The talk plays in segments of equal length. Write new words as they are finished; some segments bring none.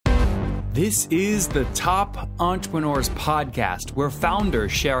This is the Top Entrepreneurs Podcast, where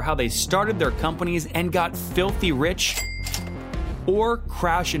founders share how they started their companies and got filthy rich or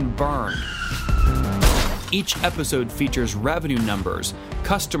crash and burn. Each episode features revenue numbers,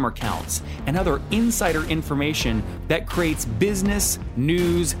 customer counts, and other insider information that creates business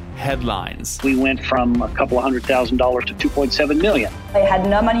news headlines. We went from a couple of $100,000 to $2.7 million. I had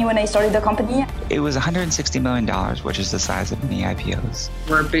no money when I started the company. It was $160 million, which is the size of many IPOs.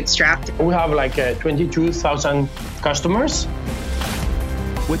 We're bootstrapped. We have like 22,000 customers.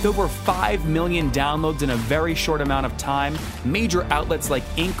 With over 5 million downloads in a very short amount of time, major outlets like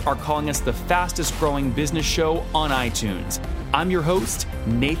Inc. are calling us the fastest growing business show on iTunes. I'm your host,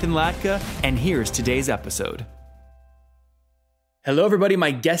 Nathan Latka, and here's today's episode. Hello, everybody.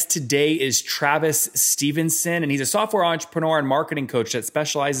 My guest today is Travis Stevenson, and he's a software entrepreneur and marketing coach that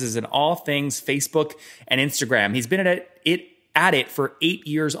specializes in all things Facebook and Instagram. He's been at it for 8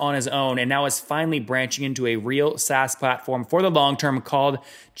 years on his own, and now is finally branching into a real SaaS platform for the long term called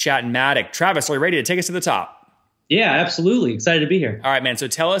Chatmatic. Travis, are you ready to take us to the top? Yeah, absolutely. Excited to be here. All right, man. So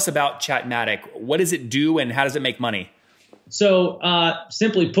tell us about Chatmatic. What does it do and how does it make money? So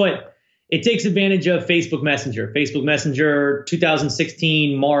simply put, it takes advantage of Facebook Messenger. Facebook Messenger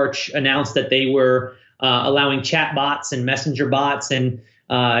 2016 March announced that they were allowing chat bots and messenger bots, and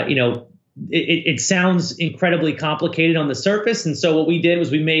it sounds incredibly complicated on the surface. And so what we did was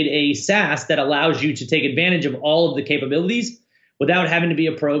we made a SaaS that allows you to take advantage of all of the capabilities without having to be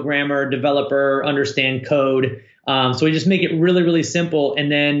a programmer, developer, understand code. So we just make it really, really simple. And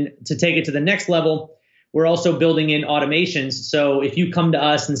then to take it to the next level, we're also building in automations. So if you come to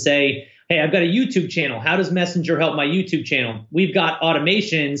us and say, hey, I've got a YouTube channel, how does Messenger help my YouTube channel? We've got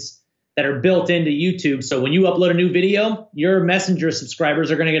automations that are built into YouTube. So when you upload a new video, your Messenger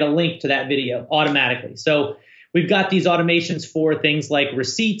subscribers are going to get a link to that video automatically. So we've got these automations for things like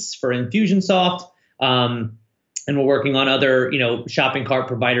receipts for Infusionsoft, and we're working on other, shopping cart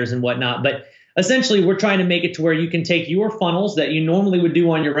providers and whatnot. But essentially, we're trying to make it to where you can take your funnels that you normally would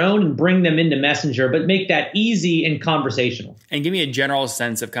do on your own and bring them into Messenger, but make that easy and conversational. And give me a general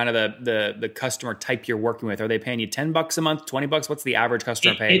sense of kind of the customer type you're working with. Are they paying you $10 a month, $20? What's the average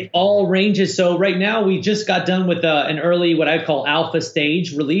customer paying? It all ranges. So right now, we just got done with an early, what I call alpha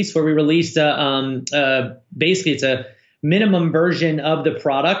stage release, where we released basically it's a minimum version of the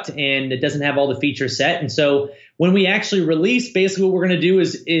product, and it doesn't have all the features set. And so when we actually release, basically what we're going to do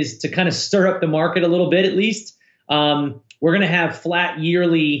is to kind of stir up the market a little bit, at least. We're going to have flat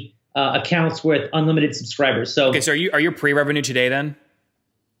yearly accounts with unlimited subscribers. So okay, so are you pre-revenue today then?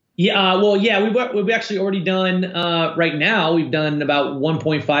 Yeah, we've actually already done right now. We've done about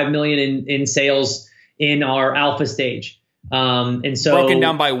 1.5 million in sales in our alpha stage. And so broken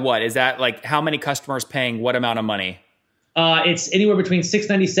down by what? Is that like how many customers paying what amount of money? It's anywhere between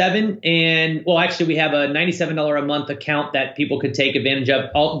 $697 and, well, actually we have a $97 a month account that people could take advantage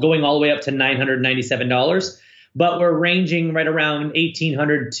of, going all the way up to $997. But we're ranging right around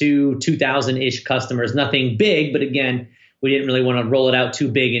 1,800 to 2,000-ish customers. Nothing big, but again, we didn't really want to roll it out too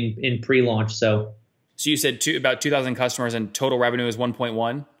big in pre-launch. So you said about 2,000 customers and total revenue is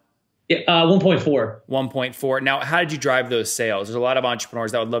 1.1? 1.4. 1.4. Now, how did you drive those sales? There's a lot of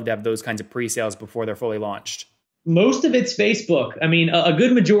entrepreneurs that would love to have those kinds of pre-sales before they're fully launched. Most of it's Facebook. I mean, a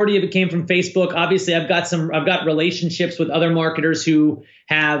good majority of it came from Facebook. Obviously, I've got relationships with other marketers who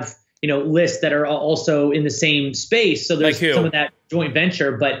have, lists that are also in the same space. So there's some of that joint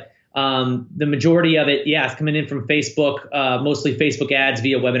venture, but the majority of it, is coming in from Facebook, mostly Facebook ads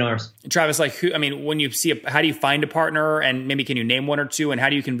via webinars. Travis, when you see, how do you find a partner, and maybe can you name one or two, and how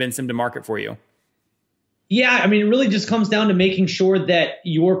do you convince them to market for you? Yeah, it really just comes down to making sure that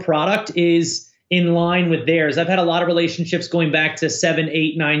your product is in line with theirs. I've had a lot of relationships going back to 7,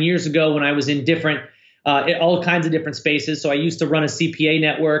 8, 9 years ago when I was in different, all kinds of different spaces. So I used to run a CPA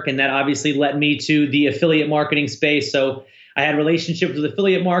network, and that obviously led me to the affiliate marketing space. So I had relationships with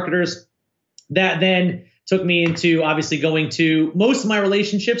affiliate marketers. That then took me into obviously going to, most of my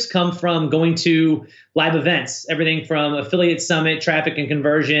relationships come from going to live events, everything from affiliate summit, traffic and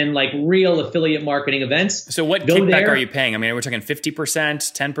conversion, like real affiliate marketing events. So what kickback are you paying? We're talking 50%,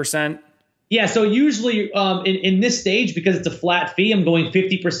 10%? Yeah, so usually in this stage, because it's a flat fee, I'm going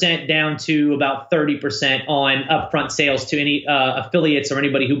 50% down to about 30% on upfront sales to any affiliates or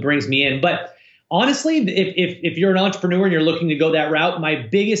anybody who brings me in. But honestly, if you're an entrepreneur and you're looking to go that route, my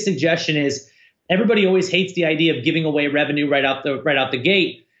biggest suggestion is everybody always hates the idea of giving away revenue right out the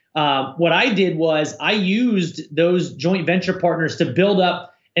gate. What I did was I used those joint venture partners to build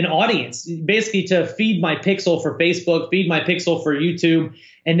up an audience, basically to feed my pixel for Facebook, feed my pixel for YouTube.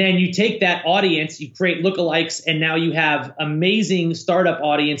 And then you take that audience, you create lookalikes, and now you have amazing startup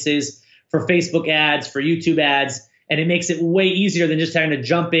audiences for Facebook ads, for YouTube ads. And it makes it way easier than just having to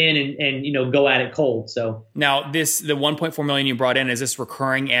jump in and go at it cold. So now the 1.4 million you brought in, is this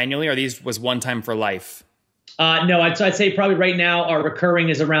recurring annually, or these was one time for life? No, I'd say probably right now our recurring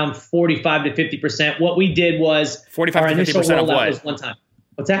is around 45 to 50%. What we did was 45 to 50% of what? Was one time.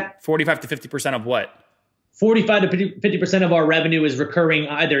 What's that? 45 to 50% of what? 45 to 50% of our revenue is recurring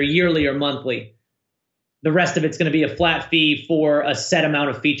either yearly or monthly. The rest of it's going to be a flat fee for a set amount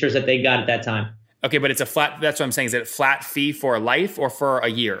of features that they got at that time. Okay, but it's a flat, that's what I'm saying. Is it a flat fee for life or for a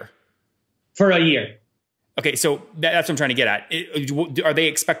year? For a year. Okay, so that's what I'm trying to get at.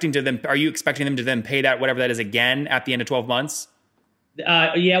 Are you expecting them to then pay that, whatever that is, again at the end of 12 months?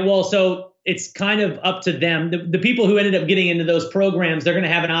 Yeah, well, so it's kind of up to them. The people who ended up getting into those programs, they're going to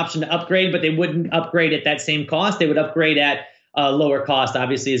have an option to upgrade, but they wouldn't upgrade at that same cost. They would upgrade at a lower cost,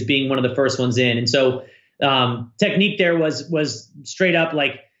 obviously, as being one of the first ones in. And so technique there was straight up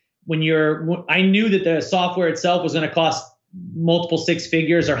like, I knew that the software itself was going to cost multiple six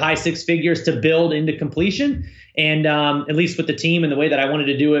figures or high six figures to build into completion. And at least with the team and the way that I wanted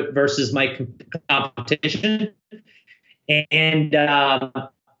to do it versus my competition. And,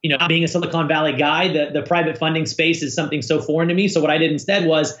 being a Silicon Valley guy, the private funding space is something so foreign to me. So what I did instead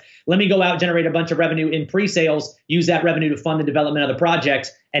was, let me go out, generate a bunch of revenue in pre-sales, use that revenue to fund the development of the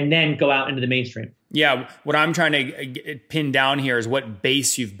project, and then go out into the mainstream. Yeah, what I'm trying to pin down here is what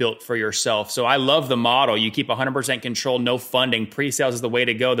base you've built for yourself. So I love the model. You keep 100% control, no funding. Pre-sales is the way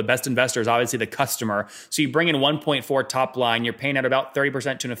to go. The best investor is obviously the customer. So you bring in 1.4 top line. You're paying out about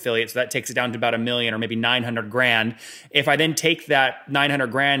 30% to an affiliate. So that takes it down to about $1 million or maybe 900 grand. If I then take that 900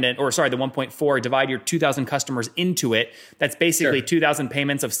 grand, the 1.4, divide your 2,000 customers into it, that's basically sure. 2,000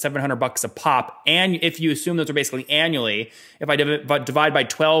 payments of $700 a pop. And if you assume those are basically annually, if I divide by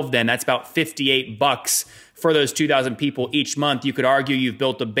 12, then that's about $58 for those 2,000 people each month. You could argue you've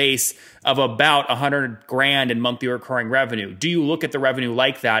built a base of about 100 grand in monthly recurring revenue. Do you look at the revenue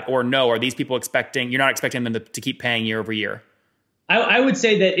like that, or no? Are these people you're not expecting them to keep paying year over year? I would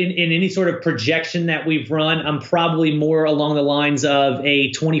say that in any sort of projection that we've run, I'm probably more along the lines of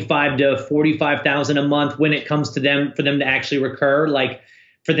a 25 to 45,000 a month when it comes to them, for them to actually recur, like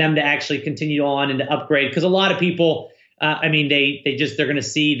for them to actually continue on and to upgrade. Because a lot of people, they're going to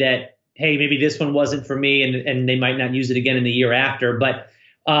see that, hey, maybe this one wasn't for me, and they might not use it again in the year after. But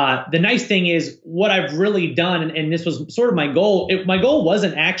the nice thing is what I've really done, and this was sort of my goal. My goal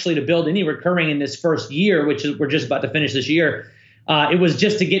wasn't actually to build any recurring in this first year, which is we're just about to finish this year. It was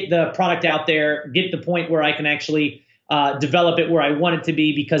just to get the product out there, get the point where I can actually develop it where I want it to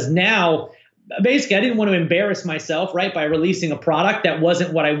be. Because now, basically, I didn't want to embarrass myself, right, by releasing a product that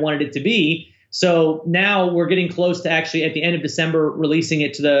wasn't what I wanted it to be. So now we're getting close to actually at the end of December releasing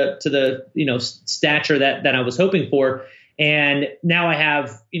it to the stature that I was hoping for. And now I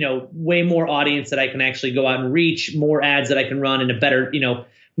have, way more audience that I can actually go out and reach, more ads that I can run, and a better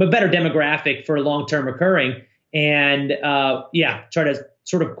demographic for long-term recurring. And try to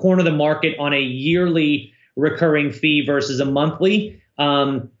sort of corner the market on a yearly recurring fee versus a monthly,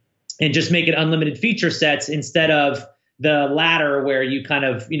 and just make it unlimited feature sets instead of the latter where you kind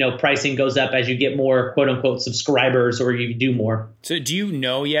of, pricing goes up as you get more quote unquote subscribers or you do more. So do you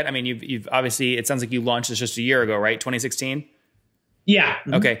know yet? I mean, you've obviously, it sounds like you launched this just a year ago, right? 2016? Yeah.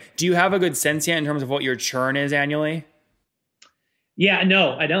 Mm-hmm. Okay. Do you have a good sense yet in terms of what your churn is annually? Yeah,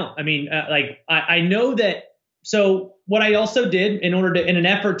 no, I don't. I mean, I know that. So what I also did in an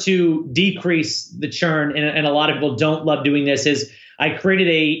effort to decrease the churn, and a lot of people don't love doing this, is I created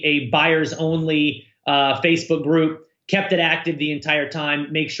a buyers only Facebook group, kept it active the entire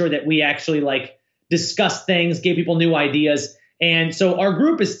time, make sure that we actually discussed things, gave people new ideas. And so our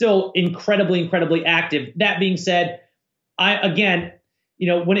group is still incredibly, incredibly active. That being said,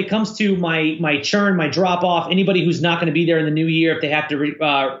 when it comes to my churn, my drop off, anybody who's not going to be there in the new year, if they have to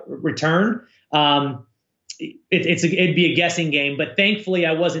return, it'd be a guessing game. But thankfully,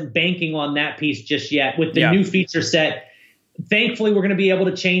 I wasn't banking on that piece just yet. With the new feature set, thankfully, we're going to be able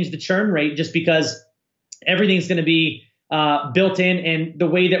to change the churn rate just because everything's going to be built in, and the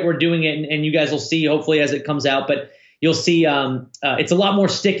way that we're doing it, and you guys will see hopefully as it comes out, but you'll see it's a lot more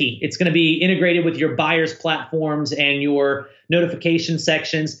sticky. It's going to be integrated with your buyers platforms and your notification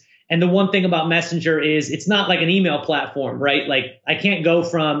sections. And the one thing about Messenger is it's not like an email platform, right? Like I can't go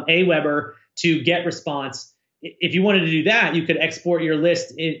from Aweber to GetResponse. If you wanted to do that, you could export your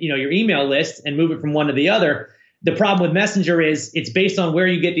list, your email list, and move it from one to the other. The problem with Messenger is it's based on where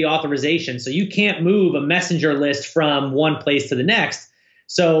you get the authorization. So you can't move a Messenger list from one place to the next.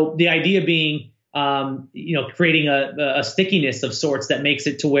 So the idea being, creating a stickiness of sorts that makes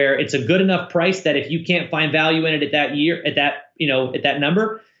it to where it's a good enough price that if you can't find value in it at that year, at that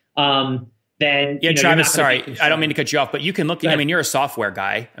number, then Travis, sorry, I don't mean to cut you off, but you can look. I mean, you're a software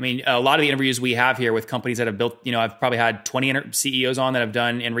guy. I mean, a lot of the interviews we have here with companies that have built, I've probably had 20 CEOs on that have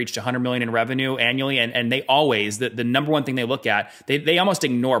done and reached 100 million in revenue annually, and they always the number one thing they look at, they almost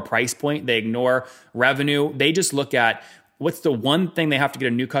ignore price point, they ignore revenue, they just look at what's the one thing they have to get a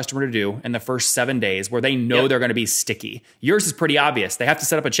new customer to do in the first 7 days where they know they're going to be sticky. Yours is pretty obvious. They have to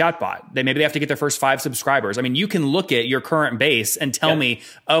set up a chatbot. Maybe they have to get their first 5 subscribers. I mean, you can look at your current base and tell me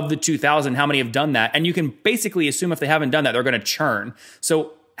of the 2,000, how many have done that. And you can basically assume if they haven't done that, they're going to churn.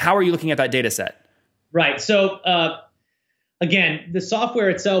 So how are you looking at that data set? Right. So, again, the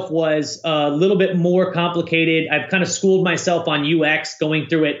software itself was a little bit more complicated. I've kind of schooled myself on UX, going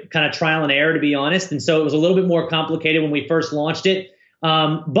through it kind of trial and error, to be honest. And so it was a little bit more complicated when we first launched it.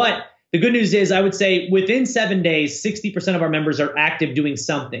 But the good news is, I would say within 7 days, 60% of our members are active doing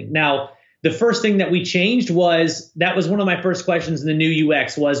something. Now, the first thing that we changed that was one of my first questions in the new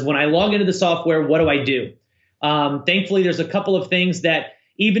UX was, when I log into the software, what do I do? Thankfully, there's a couple of things that,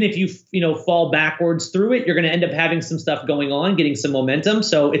 even if you fall backwards through it, you're going to end up having some stuff going on, getting some momentum.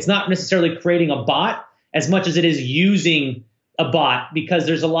 So it's not necessarily creating a bot as much as it is using a bot, because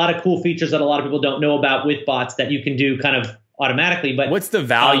there's a lot of cool features that a lot of people don't know about with bots that you can do kind of automatically. But what's the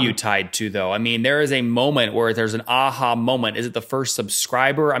value tied to, though? I mean, there is a moment where there's an aha moment. Is it the first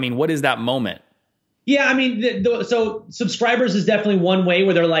subscriber? I mean, what is that moment? Yeah, I mean, so subscribers is definitely one way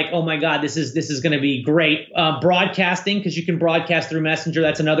where they're like, oh my God, this is going to be great. Broadcasting, because you can broadcast through Messenger.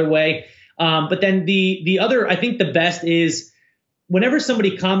 That's another way. But then the other, I think the best is whenever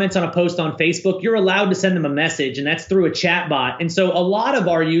somebody comments on a post on Facebook, you're allowed to send them a message, and that's through a chat bot. And so a lot of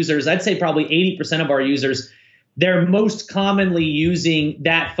our users, I'd say probably 80% of our users, they're most commonly using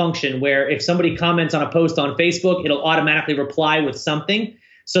that function where if somebody comments on a post on Facebook, it'll automatically reply with something.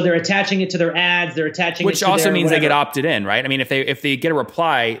 So they're attaching it to their ads. They're attaching it to their also means whatever. They get opted in, right? I mean, if they get a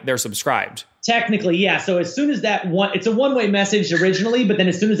reply, they're subscribed. Technically, yeah. So as soon as it's a one-way message originally, but then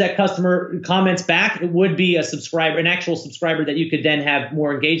as soon as that customer comments back, it would be a subscriber, an actual subscriber that you could then have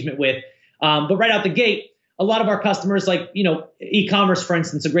more engagement with. But right out the gate, a lot of our customers, like, e-commerce, for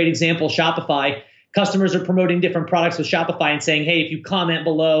instance, a great example, Shopify. Customers are promoting different products with Shopify and saying, hey, if you comment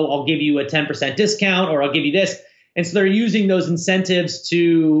below, I'll give you a 10% discount, or I'll give you this. And so they're using those incentives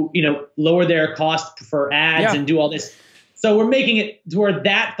to, lower their cost for ads and do all this. So we're making it to where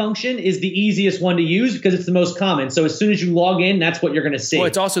that function is the easiest one to use because it's the most common. So as soon as you log in, that's what you're going to see. Well,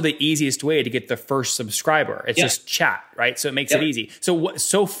 it's also the easiest way to get the first subscriber. It's just chat, right? So it makes it easy.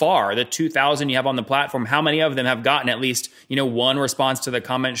 So far, the 2,000 you have on the platform, how many of them have gotten at least, one response to the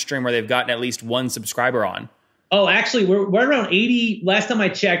comment stream where they've gotten at least one subscriber on? Oh, actually, we're around 80. Last time I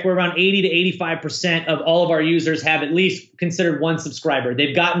checked, we're around 80 to 85% of all of our users have at least considered one subscriber.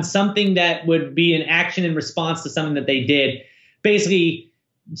 They've gotten something that would be an action in response to something that they did. Basically,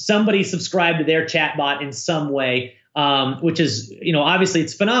 somebody subscribed to their chatbot in some way, which is, obviously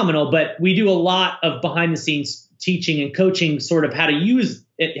it's phenomenal. But we do a lot of behind the scenes teaching and coaching, sort of how to use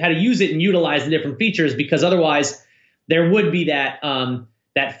it and utilize the different features, because otherwise there would be that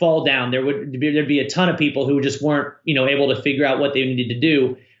fall down. There'd be a ton of people who just weren't, able to figure out what they needed to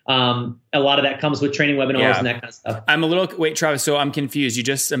do. A lot of that comes with training webinars and that kind of stuff. Wait, Travis, so I'm confused. You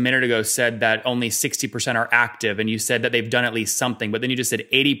just a minute ago said that only 60% are active, and you said that they've done at least something, but then you just said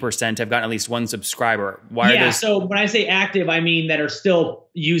 80% have gotten at least one subscriber. Why are those? So when I say active, I mean that are still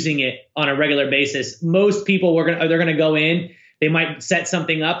using it on a regular basis. Most people they're going to go in, they might set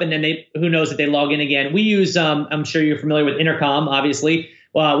something up, and then who knows if they log in again. We use, I'm sure you're familiar with Intercom, obviously.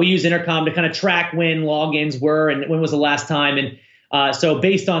 We use Intercom to kind of track when logins were and when was the last time. And so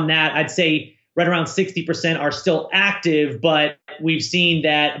based on that, I'd say right around 60% are still active, but we've seen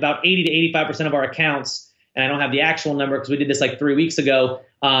that about 80 to 85% of our accounts, and I don't have the actual number because we did this like 3 weeks ago,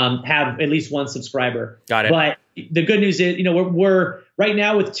 have at least one subscriber. Got it. But the good news is, we're right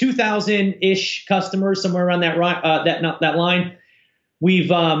now with 2,000-ish customers, somewhere around that line. We've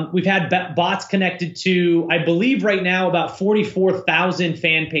had bots connected to, I believe right now, about 44,000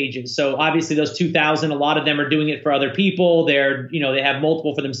 fan pages. So obviously those 2,000, a lot of them are doing it for other people. They have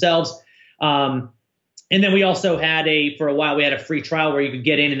multiple for themselves. And then we also had for a while, we had a free trial where you could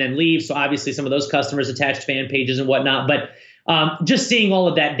get in and then leave. So obviously some of those customers attached fan pages and whatnot. But just seeing all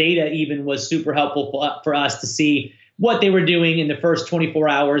of that data even was super helpful for us to see what they were doing in the first 24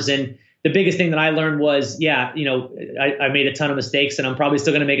 hours. And the biggest thing that I learned was, I made a ton of mistakes, and I'm probably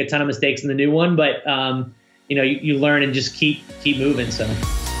still going to make a ton of mistakes in the new one. But, you learn and just keep moving. So,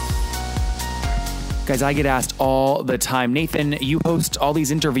 Guys, I get asked all the time, Nathan, you host all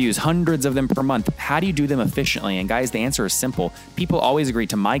these interviews, hundreds of them per month. How do you do them efficiently? And guys, the answer is simple. People always agree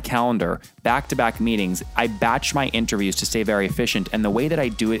to my calendar, back-to-back meetings. I batch my interviews to stay very efficient. And the way that I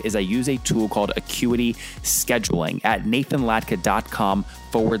do it is I use a tool called Acuity Scheduling at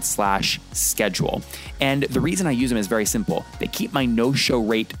nathanlatka.com/schedule. And the reason I use them is very simple. They keep my no-show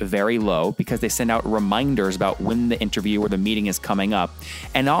rate very low because they send out reminders about when the interview or the meeting is coming up.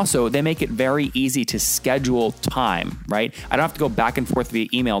 And also, they make it very easy to schedule time, right? I don't have to go back and forth via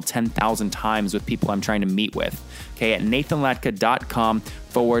email 10,000 times with people I'm trying to meet with. Okay, at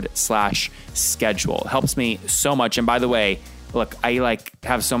nathanlatka.com/schedule. Helps me so much. And by the way, look, I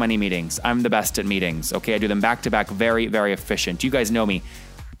have so many meetings. I'm the best at meetings. Okay, I do them back to back, very, very efficient. You guys know me.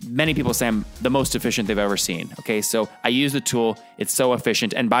 Many people say I'm the most efficient they've ever seen. Okay, so I use the tool. It's so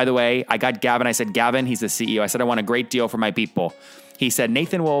efficient. And by the way, I got Gavin. I said, Gavin, he's the CEO. I said, I want a great deal for my people. He said,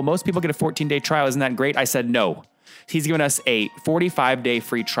 Nathan, well, most people get a 14-day trial. Isn't that great? I said, no. He's given us a 45-day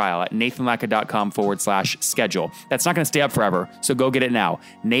free trial at nathanlatka.com/schedule. That's not going to stay up forever. So go get it now.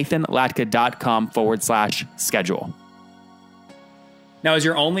 nathanlatka.com/schedule. Now, is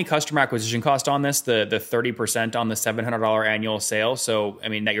your only customer acquisition cost on this the 30% on the $700 annual sale? So, I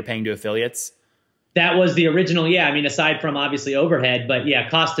mean, that you're paying to affiliates? That was the original. Yeah. I mean, aside from obviously overhead, but yeah,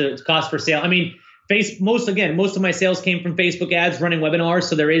 cost per sale. I mean, most of my sales came from Facebook ads running webinars.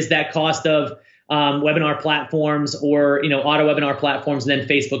 So there is that cost of webinar platforms or, auto webinar platforms and then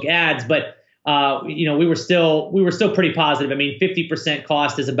Facebook ads. But, we were still pretty positive. I mean, 50%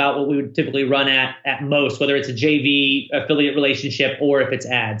 cost is about what we would typically run at most, whether it's a JV affiliate relationship or if it's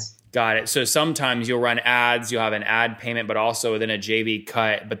ads. Got it. So sometimes you'll run ads, you'll have an ad payment, but also within a JV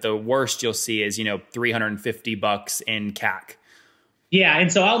cut. But the worst you'll see is, $350 in CAC. Yeah. And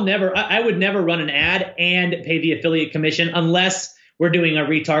so I would never run an ad and pay the affiliate commission unless we're doing a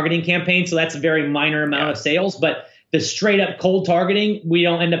retargeting campaign. So that's a very minor amount of sales, but the straight up cold targeting, we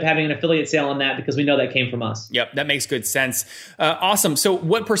don't end up having an affiliate sale on that because we know that came from us. Yep, that makes good sense. Awesome. So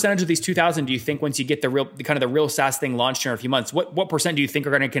what percentage of these 2,000 do you think once you get the real SaaS thing launched here in a few months, what percent do you think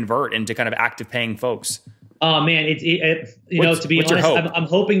are going to convert into kind of active paying folks? Oh man, to be honest, I'm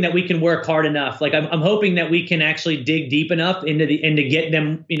hoping that we can work hard enough. Like I'm hoping that we can actually dig deep enough into to get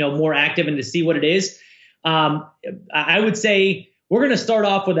them, more active and to see what it is. I would say we're going to start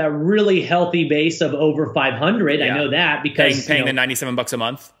off with a really healthy base of over 500. Yeah. I know that because paying the $97 a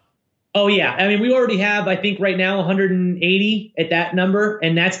month. Oh yeah. I mean, we already have, I think right now 180 at that number,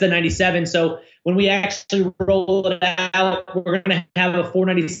 and that's the 97. So when we actually roll it out, we're going to have a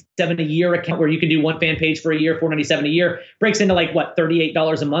 $497 a year account where you can do one fan page for a year, $497 a year, breaks into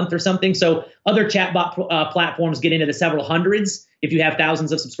 $38 a month or something. So other chatbot platforms get into the several hundreds. If you have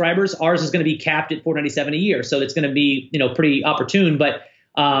thousands of subscribers, ours is going to be capped at $497 a year. So it's going to be, pretty opportune, but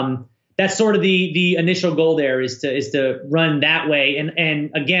that's sort of the initial goal there is to run that way.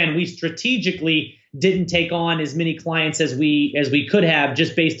 And again, we strategically didn't take on as many clients as we could have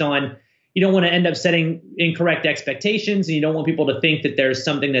just based on, you don't want to end up setting incorrect expectations and you don't want people to think that there's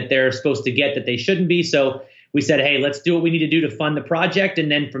something that they're supposed to get that they shouldn't be. So we said, hey, let's do what we need to do to fund the project. And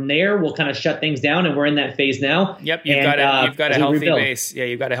then from there, we'll kind of shut things down. And we're in that phase now. Yep. You've got a healthy base. Yeah.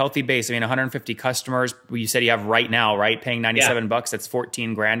 You've got a healthy base. I mean, 150 customers you said you have right now, right? Paying $97. That's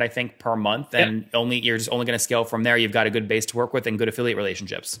 14 grand, I think, per month. And you're just only going to scale from there. You've got a good base to work with and good affiliate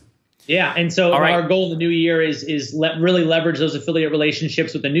relationships. Yeah. And so our goal in the new year is really leverage those affiliate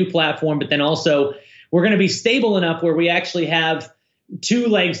relationships with the new platform. But then also we're going to be stable enough where we actually have two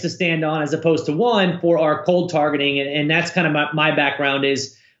legs to stand on as opposed to one for our cold targeting. And that's kind of my background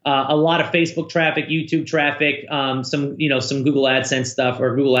is a lot of Facebook traffic, YouTube traffic, some Google AdSense stuff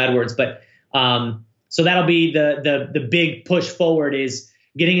or Google AdWords. But so that'll be the big push forward is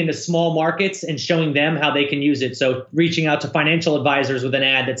getting into small markets and showing them how they can use it. So reaching out to financial advisors with an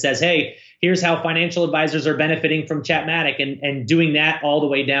ad that says, hey, here's how financial advisors are benefiting from Chatmatic and doing that all the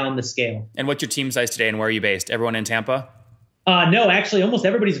way down the scale. And what's your team size today and where are you based? Everyone in Tampa? No, actually almost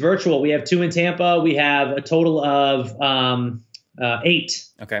everybody's virtual. We have 2 in Tampa. We have a total of 8.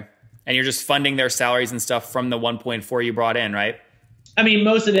 Okay. And you're just funding their salaries and stuff from the 1.4 you brought in, right? I mean,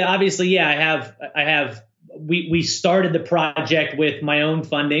 most of it, obviously, yeah, I have, we started the project with my own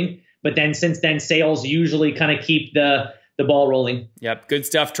funding, but then since then sales usually kind of keep the ball rolling. Yep. Good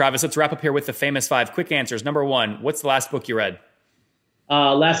stuff, Travis. Let's wrap up here with the famous 5 quick answers. Number 1, what's the last book you read?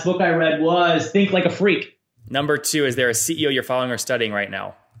 Last book I read was Think Like a Freak. Number 2, is there a CEO you're following or studying right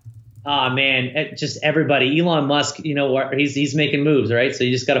now? Man, just everybody. Elon Musk, he's making moves, right? So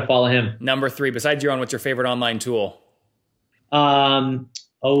you just got to follow him. Number 3, besides your own, what's your favorite online tool?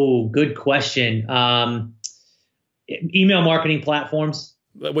 Good question. Email marketing platforms.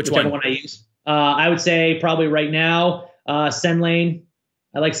 Whichever one I use. I would say probably right now, SendLane.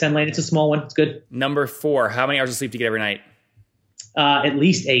 I like SendLane. It's a small one. It's good. Number 4, how many hours of sleep do you get every night? At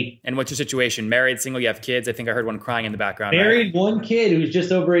least 8. And what's your situation? Married, single, you have kids? I think I heard one crying in the background. Married, right? 1 kid who's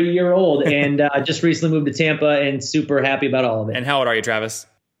just over a year old and just recently moved to Tampa and super happy about all of it. And how old are you, Travis?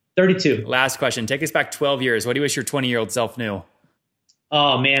 32. Last question. Take us back 12 years. What do you wish your 20-year-old self knew?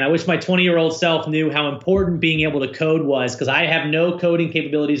 Oh, man, I wish my 20-year-old self knew how important being able to code was, because I have no coding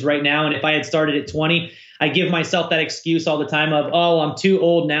capabilities right now. And if I had started at 20, I give myself that excuse all the time of, oh, I'm too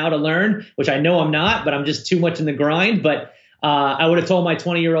old now to learn, which I know I'm not, but I'm just too much in the grind. But I would have told my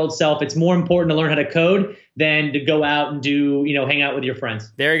 20-year-old self it's more important to learn how to code than to go out and do, hang out with your friends.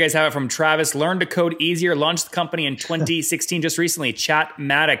 There you guys have it from Travis. Learn to code easier. Launched the company in 2016, just recently.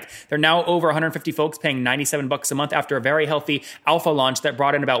 Chatmatic. They're now over 150 folks paying $97 a month after a very healthy alpha launch that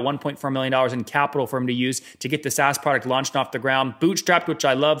brought in about $1.4 million in capital for him to use to get the SaaS product launched off the ground. Bootstrapped, which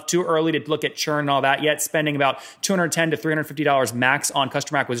I love. Too early to look at churn and all that yet. Spending about $210 to $350 max on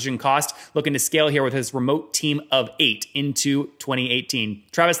customer acquisition cost. Looking to scale here with his remote team of 8 into 2018.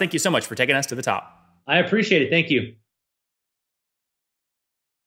 Travis, thank you so much for taking us to the top. I appreciate it. Thank you.